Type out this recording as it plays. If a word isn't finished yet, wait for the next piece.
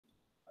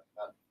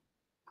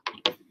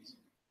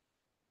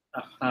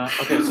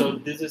Okay, so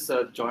this is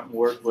a joint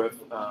work with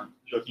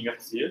Joaquim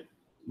Garcia.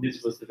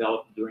 This was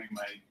developed during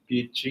my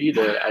PhD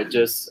that I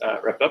just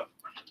wrapped up.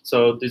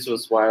 So this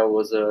was while I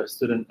was a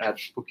student at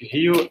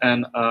PUC-Rio,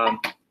 and sorry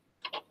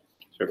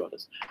about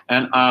this.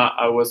 And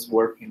I was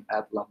working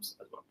at LUMS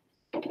as well.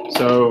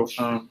 So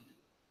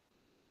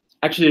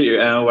actually,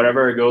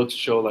 wherever I go to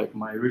show like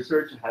my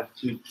research, I have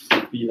to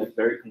be like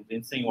very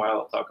convincing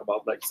while I talk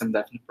about like some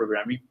definite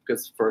programming,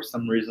 because for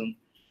some reason,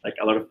 like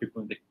a lot of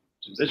people in the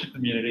optimization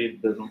community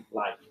doesn't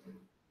like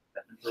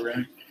definite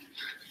programming.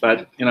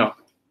 But you know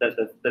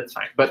that's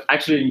fine. But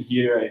actually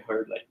here I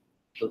heard like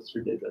those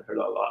 3 days I heard a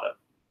lot of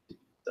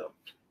so.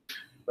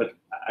 But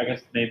I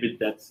guess maybe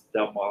that's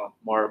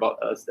more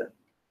about us than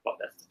about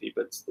STP,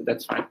 but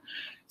that's fine.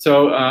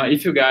 So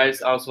if you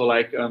guys also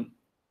like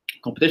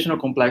computational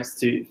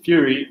complexity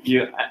theory,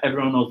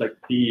 everyone knows like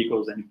P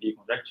equals NP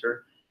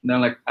conjecture. And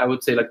then like I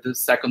would say like the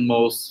second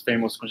most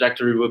famous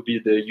conjecture would be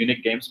the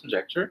unique games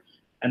conjecture.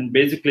 And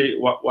basically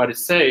what it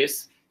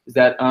says is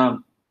that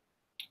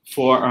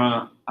for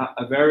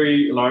a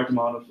very large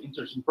amount of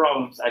interesting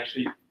problems,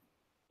 actually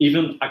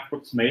even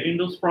approximating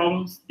those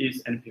problems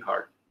is NP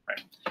hard,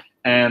 right?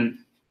 And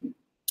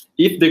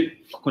if the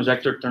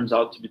conjecture turns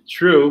out to be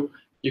true,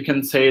 you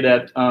can say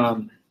that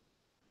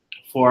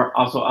for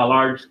also a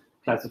large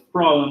class of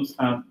problems,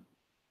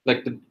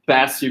 like the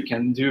best you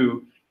can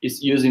do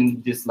is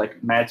using this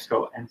like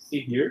magical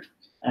NC here.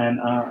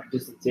 And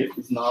just a tip,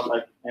 it's not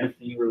like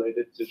anything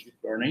related to deep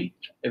learning,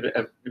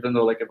 even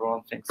though like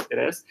everyone thinks it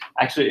is.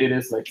 Actually, it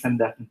is like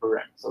semi-definite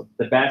programming. So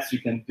the best you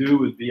can do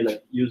would be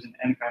like using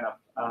any kind of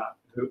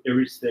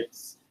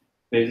heuristics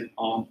based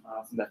on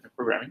semi-definite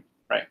programming,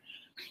 right?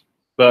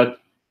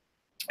 But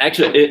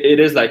actually, it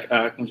is like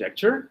a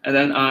conjecture. And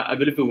then I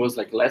believe it was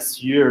like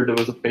last year there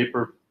was a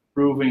paper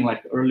proving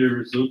like early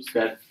results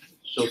that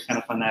shows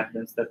kind of an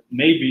evidence that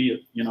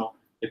maybe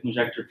the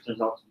conjecture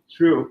turns out to be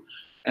true.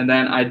 And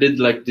then I did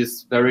like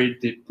this very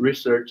deep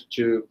research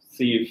to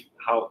see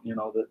how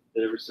the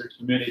research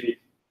community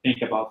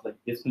think about like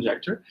this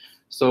conjecture.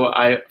 So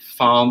I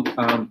found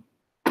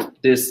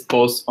this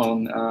post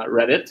on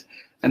Reddit,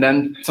 and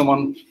then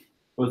someone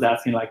was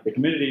asking like the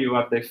community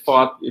what they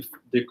thought if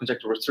the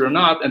conjecture was true or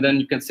not, and then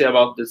you can see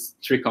about these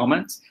 3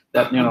 comments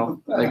that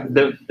like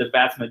the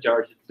vast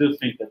majority do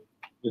think that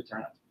it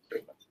turned out to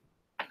be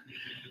true.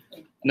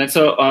 And then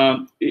so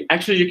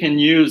actually you can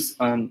use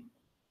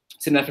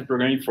semi-definite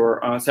programming for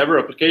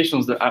several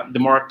applications. The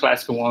more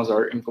classical ones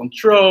are in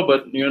control,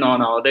 but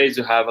nowadays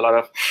you have a lot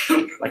of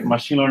like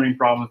machine learning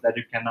problems that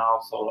you can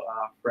also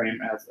frame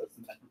as a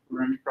semi-definite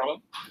programming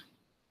problem.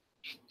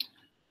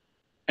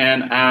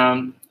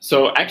 And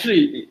so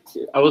actually,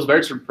 I was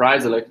very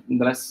surprised. Like in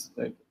the last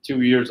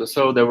 2 years or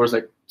so, there was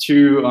like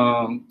two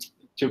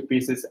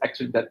pieces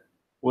actually that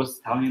was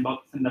telling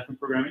about semi-definite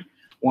programming.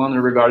 One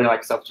regarding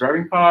like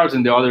self-driving cars,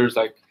 and the other is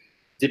like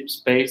deep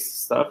space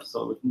stuff.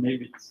 So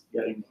maybe it's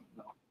getting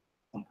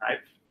some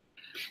hype.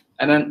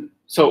 And then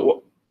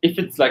so if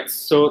it's like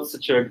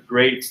such a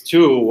great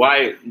tool,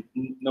 why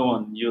no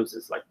one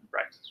uses like in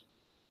practice?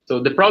 So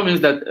the problem is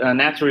that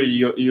naturally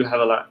you have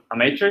a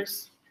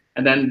matrix.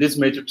 And then this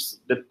matrix,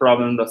 the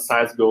problem, the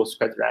size goes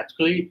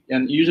quadratically,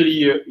 and usually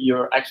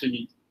you're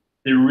actually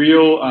the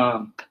real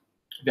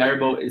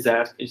variable is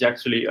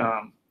actually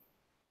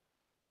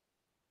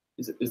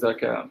is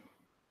like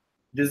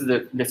this is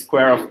the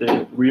square of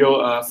the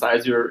real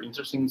size you're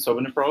interested in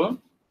solving the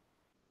problem.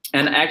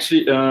 And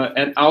actually,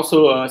 and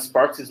also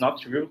Sparks is not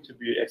trivial to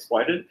be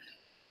exploited.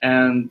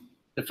 And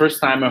the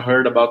first time I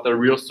heard about the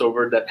real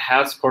solver that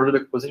has quarter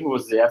decomposition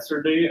was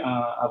yesterday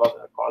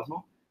about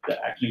Cosmo that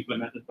actually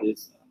implemented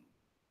this.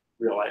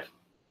 Real life.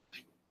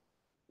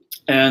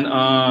 And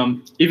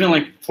even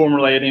like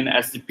formulating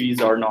SDPs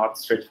are not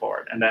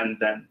straightforward. And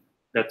then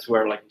that's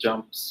where like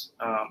JuMPs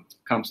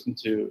comes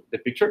into the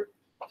picture.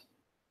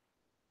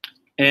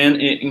 And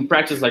in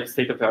practice, like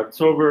state-of-the-art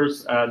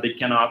solvers, they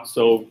cannot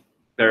solve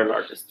very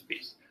large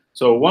SDPs.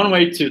 So one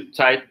way to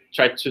try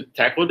to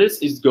tackle this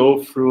is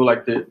go through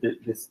like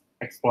this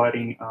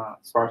exploiting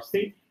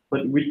sparsity.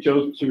 But we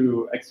chose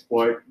to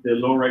exploit the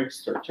low-rank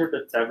structure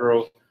that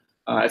several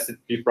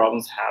SDP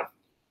problems have.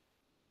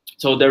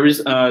 So there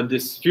is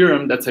this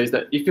theorem that says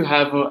that if you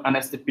have an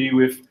SDP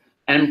with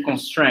m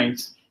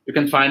constraints, you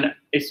can find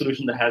a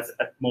solution that has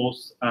at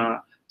most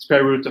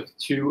square root of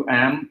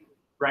 2m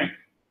rank,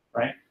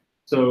 right?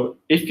 So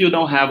if you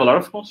don't have a lot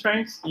of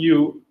constraints,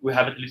 you will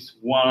have at least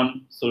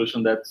one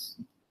solution that's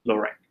low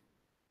rank.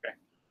 Okay.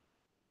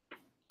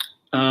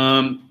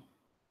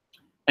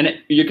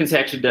 And you can say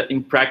actually that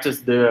in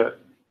practice, the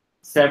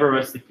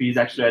several SDPs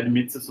actually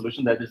admits a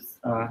solution that is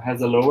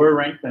has a lower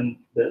rank than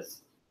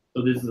this.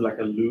 So this is like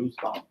a loose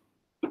bound.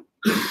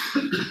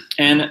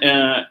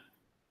 And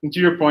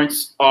interior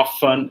points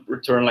often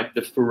return like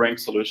the full rank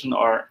solution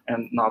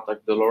and not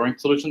like the low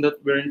rank solution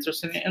that we're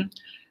interested in.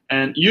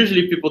 And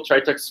usually people try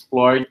to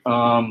exploit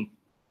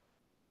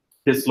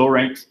this low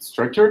rank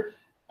structure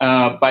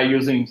by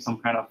using some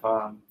kind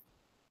of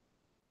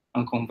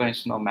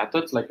unconventional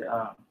methods like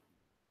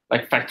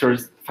like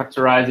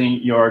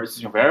factorizing your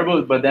decision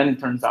variable, but then it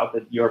turns out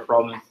that your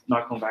problem is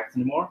not convex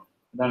anymore.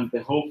 Then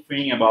the whole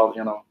thing about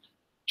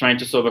trying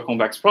to solve a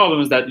convex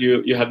problem is that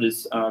you have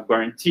these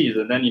guarantees,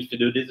 and then if you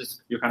do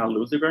this, you kind of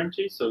lose the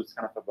guarantee, so it's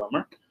kind of a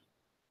bummer.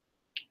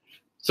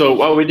 So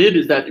what we did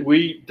is that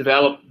we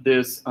developed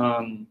this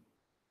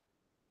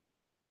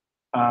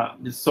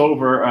this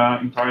solver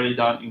entirely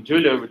done in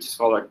Julia, which is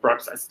called like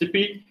Prox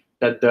STP,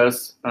 that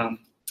does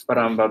what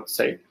I'm about to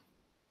say.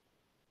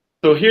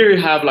 So here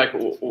you have like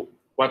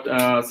what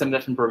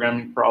semi-definite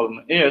programming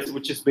problem is,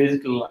 which is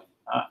basically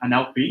an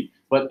LP,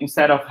 but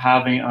instead of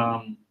having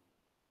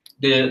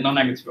the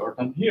non-negative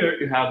order here,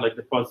 you have like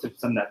the positive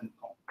semi-definite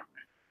column.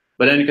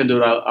 But then you can do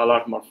a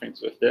lot more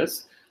things with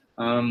this.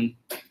 And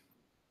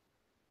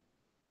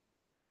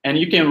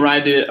you can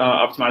write the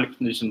optimality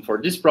condition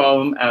for this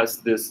problem as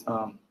this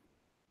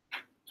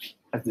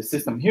as the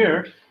system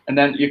here, and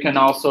then you can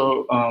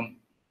also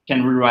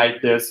can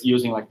rewrite this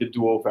using like the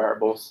dual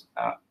variables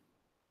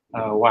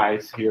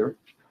y's here.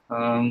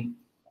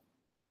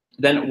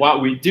 Then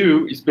what we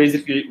do is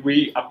basically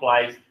we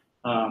apply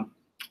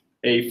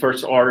a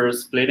first order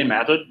splitting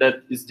method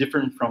that is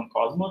different from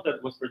Cosmo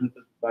that was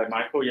presented by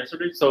Michael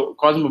yesterday. So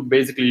Cosmo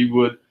basically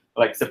would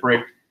like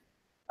separate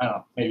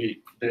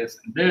maybe this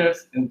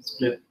and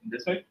split in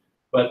this way.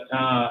 But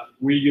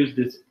we use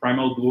this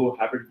primal dual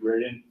hybrid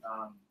gradient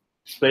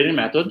splitting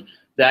method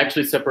that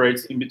actually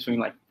separates in between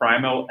like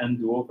primal and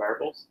dual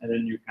variables, and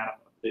then you kind of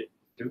update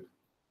the two.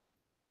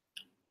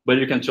 But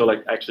you can show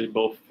like actually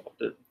both of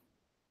the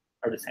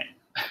are the same.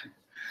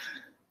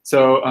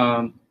 So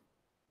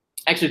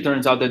actually, it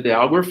turns out that the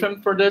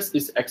algorithm for this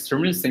is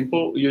extremely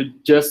simple. You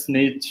just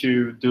need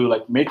to do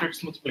like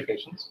matrix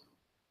multiplications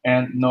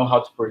and know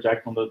how to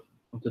project onto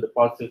the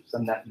positive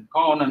semi-definite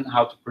column and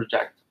how to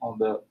project on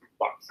the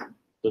box.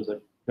 Those are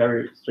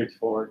very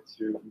straightforward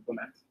to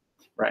implement,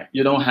 right?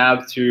 You don't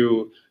have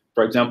to,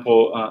 for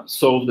example,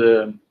 solve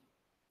the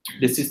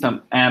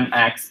system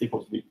mx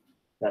equals b.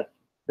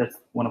 That's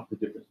one of the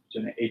differences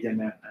between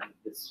ADMM and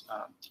this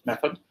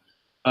method.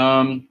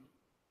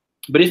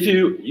 But if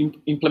you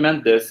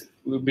implement this,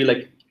 it will be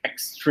like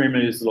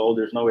extremely slow.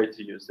 There's no way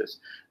to use this.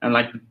 And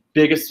like the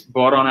biggest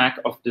bottleneck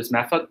of this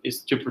method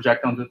is to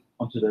project onto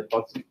the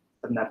positive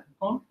semi-definite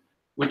column,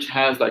 which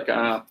has like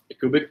a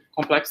cubic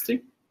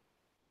complexity.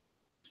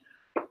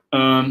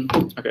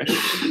 Okay.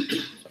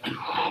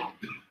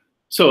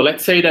 So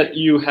let's say that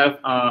you have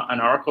an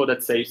oracle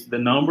that says the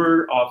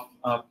number of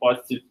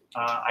positive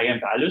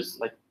eigenvalues,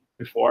 like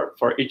before,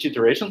 for each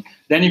iteration.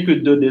 Then you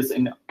could do this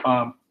in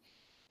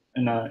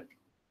a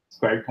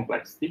squared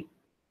complexity,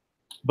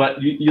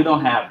 but you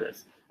don't have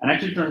this. And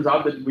actually, it turns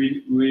out that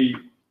we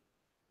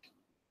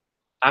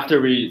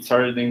after we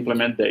started to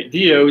implement the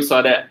idea, we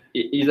saw that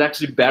it is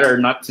actually better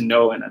not to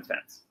know in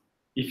advance.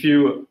 If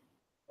you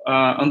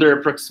under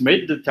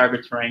approximate the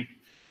target rank,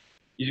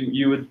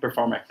 you would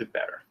perform actually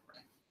better.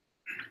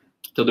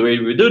 So the way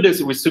we do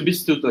this, we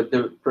substitute like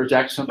the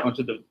projection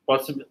onto the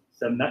positive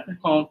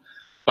semi-definite column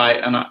by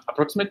an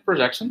approximate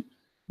projection.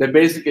 That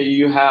basically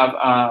you have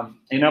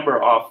a number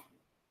of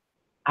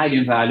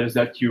eigenvalues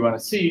that you want to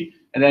see,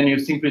 and then you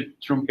simply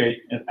truncate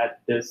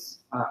at this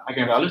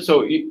eigenvalue.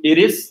 So it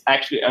is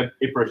actually a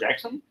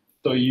projection.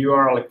 So you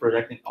are like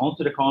projecting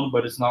onto the column,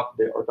 but it's not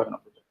the orthogonal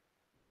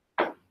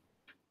projection.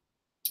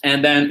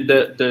 And then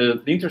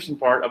the interesting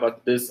part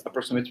about this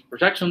approximate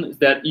projection is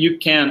that you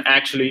can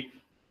actually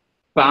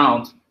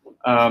bound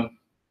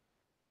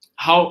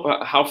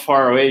how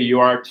far away you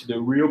are to the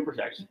real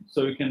projection.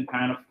 So you can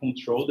kind of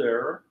control the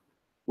error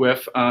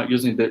with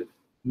using the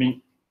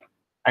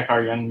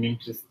Eckhart-Young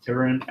Minch's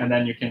theorem, and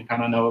then you can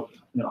kind of know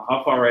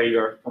how far away you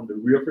are from the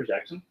real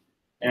projection.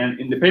 And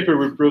in the paper,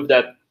 we proved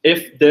that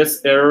if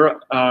this error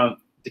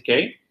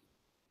decay,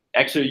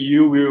 actually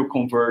you will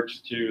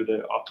converge to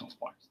the optimal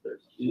points.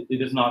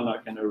 It is not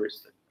like an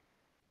heuristic.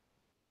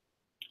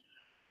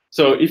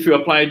 So if you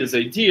apply this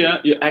idea,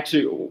 you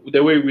actually,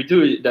 the way we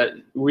do it, that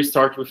we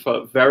start with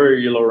a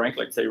very low rank,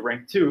 like say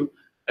rank 2,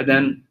 and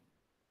then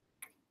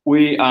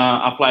we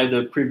apply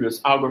the previous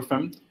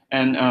algorithm.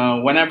 And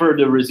whenever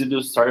the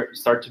residuals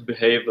start to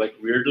behave like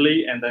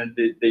weirdly, and then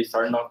they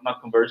start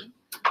not converging,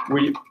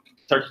 we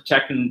start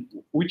checking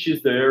which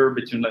is the error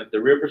between like the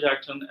real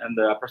projection and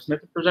the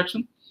approximated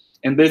projection.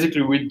 And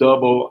basically we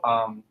double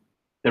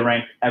the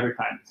rank every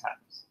time this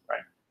happens,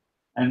 right?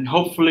 And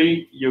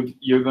hopefully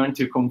you're going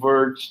to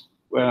converge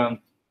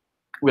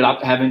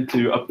without having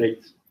to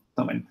update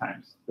so many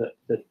times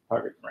the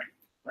target rank,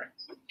 right?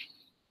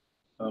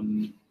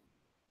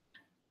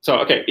 So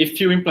okay, if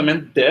you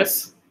implement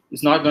this,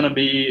 it's not going to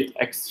be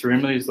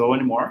extremely slow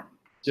anymore.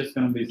 It's just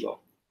going to be slow.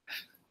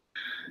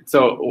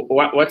 So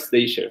what's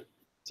the issue?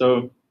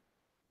 So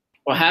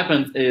what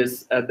happens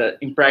is that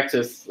in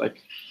practice,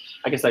 like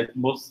I guess like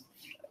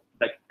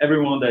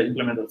everyone that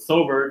implemented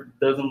solver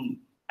doesn't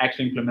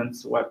actually implement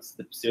what's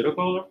the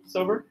pseudocode of the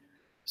solver.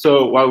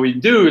 So what we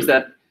do is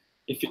that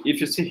if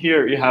you see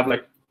here, you have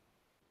like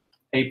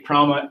a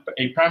primal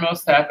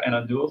step and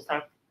a dual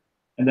step,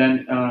 and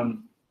then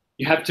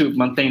you have to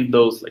maintain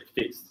those like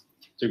fixed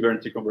to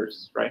guarantee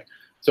convergence, right?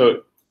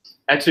 So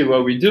actually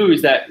what we do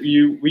is that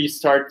we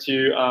start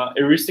to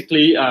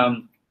heuristically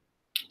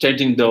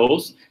changing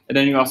those, and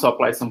then you also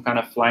apply some kind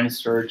of line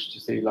search to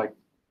say like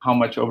how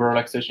much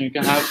over-relaxation you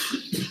can have,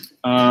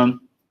 and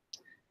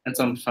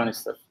some funny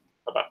stuff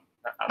about.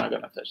 I'm not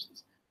gonna touch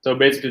this. So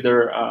basically,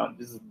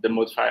 this is the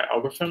modifier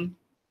algorithm,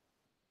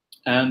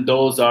 and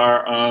those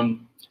are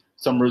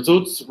some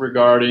results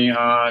regarding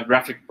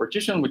graphic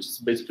partition, which is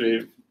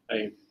basically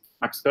a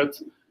max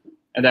cut,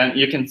 and then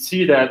you can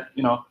see that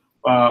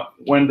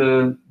when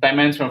the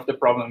dimension of the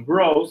problem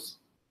grows,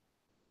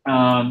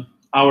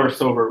 our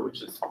solver,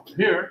 which is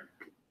here,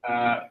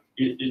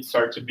 it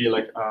starts to be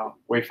like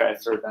way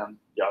faster than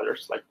the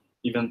others, like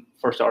even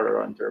first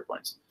order on 0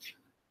 points.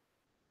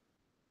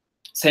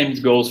 Same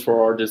goes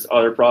for this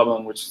other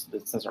problem, which is the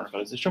sensor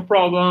localization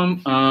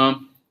problem.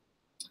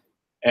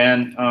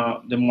 And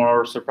the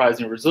more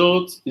surprising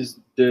result is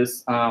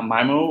this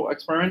MIMO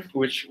experiment,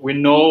 which we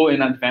know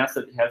in advance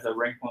that it has a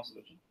rank 1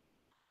 solution.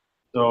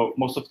 So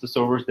most of the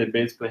solvers, they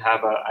basically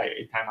have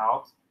a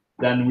timeout.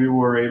 Then we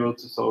were able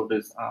to solve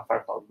this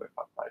 5,000 by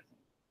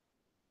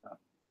 5,000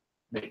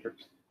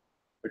 matrix,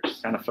 which is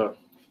kind of for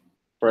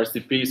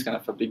SDP is kind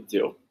of a big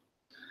deal.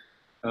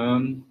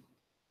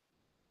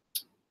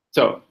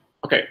 So,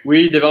 okay,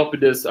 we developed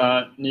this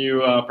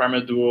new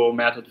primary dual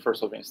method for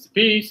solving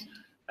STPs,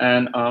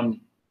 and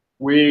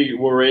we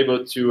were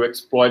able to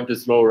exploit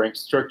this low rank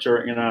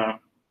structure in a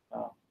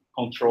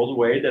controlled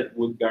way that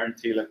would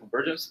guarantee like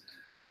convergence.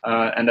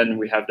 And then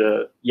we have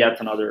yet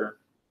another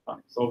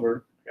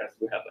solver. I guess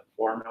we have like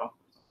 4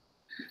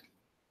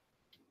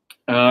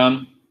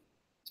 now.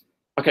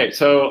 Okay,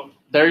 so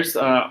there's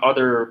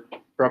other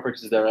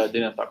properties that I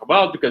didn't talk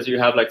about, because you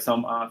have like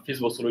some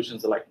feasible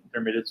solutions, like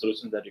intermediate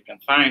solutions that you can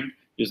find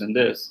using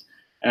this.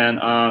 And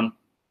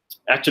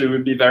actually, it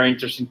would be very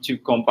interesting to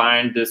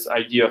combine this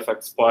idea of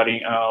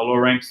exploiting low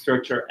rank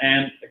structure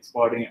and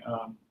exploiting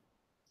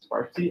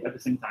sparsity at the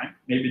same time.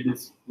 Maybe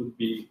this would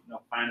be,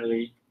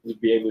 finally, we'd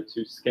be able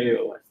to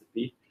scale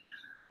STP.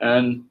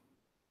 And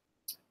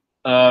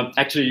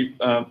actually,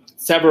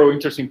 several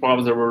interesting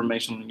problems that were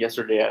mentioned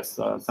yesterday as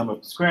some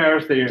of the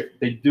squares,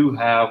 they do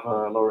have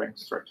a low rank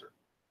structure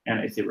and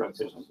AC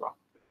realization as well.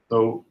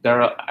 So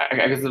there are,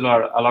 I guess, a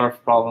lot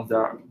of problems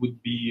that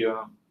would be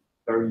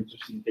very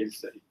interesting case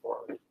study for